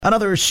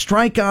Another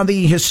strike on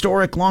the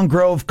historic Long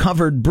Grove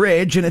covered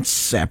bridge, and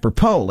it's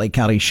apropos. Lake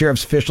County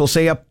Sheriff's officials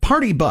say a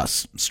party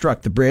bus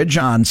struck the bridge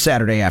on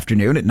Saturday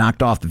afternoon. It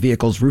knocked off the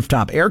vehicle's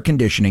rooftop air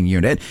conditioning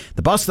unit.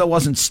 The bus, though,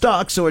 wasn't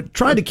stuck, so it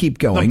tried to keep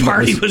going. The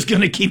party was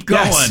going to keep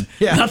going. Yes,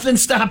 yeah. Nothing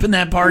stopping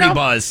that party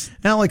bus.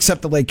 Well,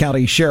 except the Lake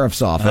County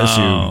Sheriff's Office,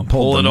 who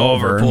pull it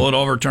over. over. Pull it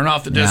over. Turn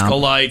off the disco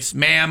lights.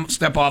 Ma'am,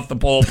 step off the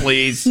pole,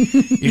 please.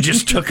 You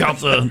just took out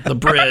the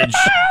bridge.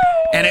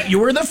 And you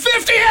were the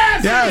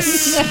 50th!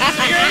 Yes! You're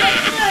the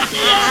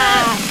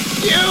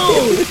 50th! You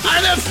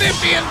are the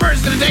 50th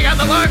person to take out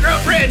the Long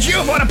Grove Bridge.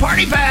 You've won a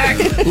party pack.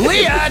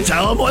 Leah,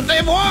 tell them what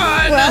they've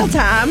won. Well,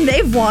 Tom,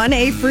 they've won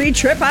a free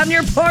trip on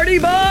your party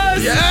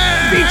bus.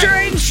 Yeah!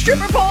 Featuring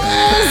stripper poles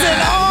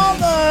and all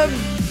the...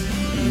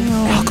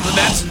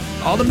 That's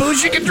all the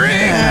booze you can drink.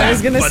 Yeah, I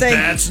was going to say...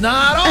 that's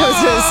not all. I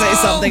was going to say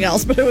something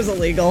else, but it was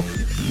illegal.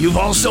 You've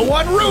also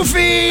won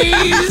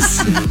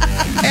roofies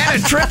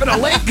and a trip in a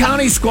Lake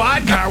County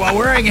squad car while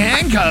wearing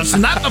handcuffs,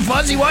 not the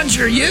fuzzy ones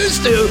you're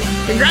used to.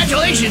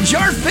 Congratulations,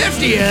 you're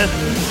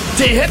 50th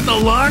to hit the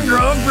Long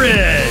Grove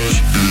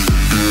Bridge.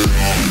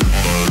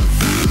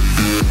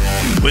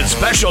 With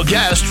special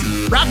guest,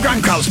 Rob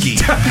Gronkowski.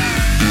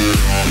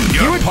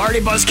 You're a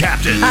party bus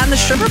captain. On the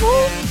stripper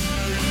pole?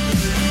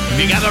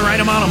 If you got the right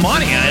amount of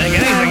money, I think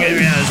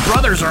anything. His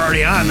brothers are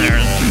already on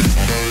there.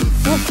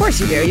 Well, of course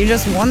you do. You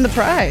just won the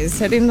prize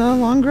hitting the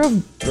Long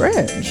Grove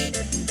Bridge.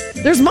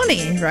 There's money,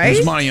 right?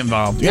 There's money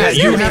involved. Yeah,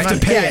 you have to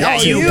pay. Yeah,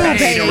 you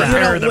pay to it.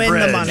 repair You don't the win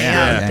bridge. the money.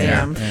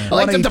 Yeah. I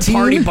like that the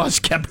party bus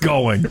kept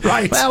going.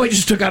 Right. Well, we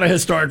just took out a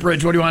historic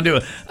bridge. What do you want to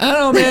do? I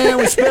don't know, man.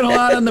 We spent a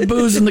lot on the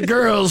booze and the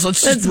girls.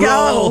 Let's just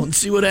roll and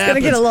see what happens.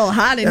 It's going to get a little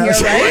hot in here,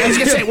 I right? was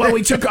going to say, well,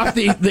 we took off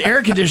the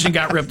air conditioning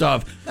got ripped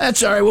off.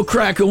 That's all right. We'll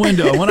crack a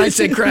window. When I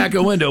say crack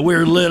a window,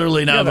 we're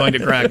literally not going to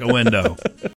crack a window.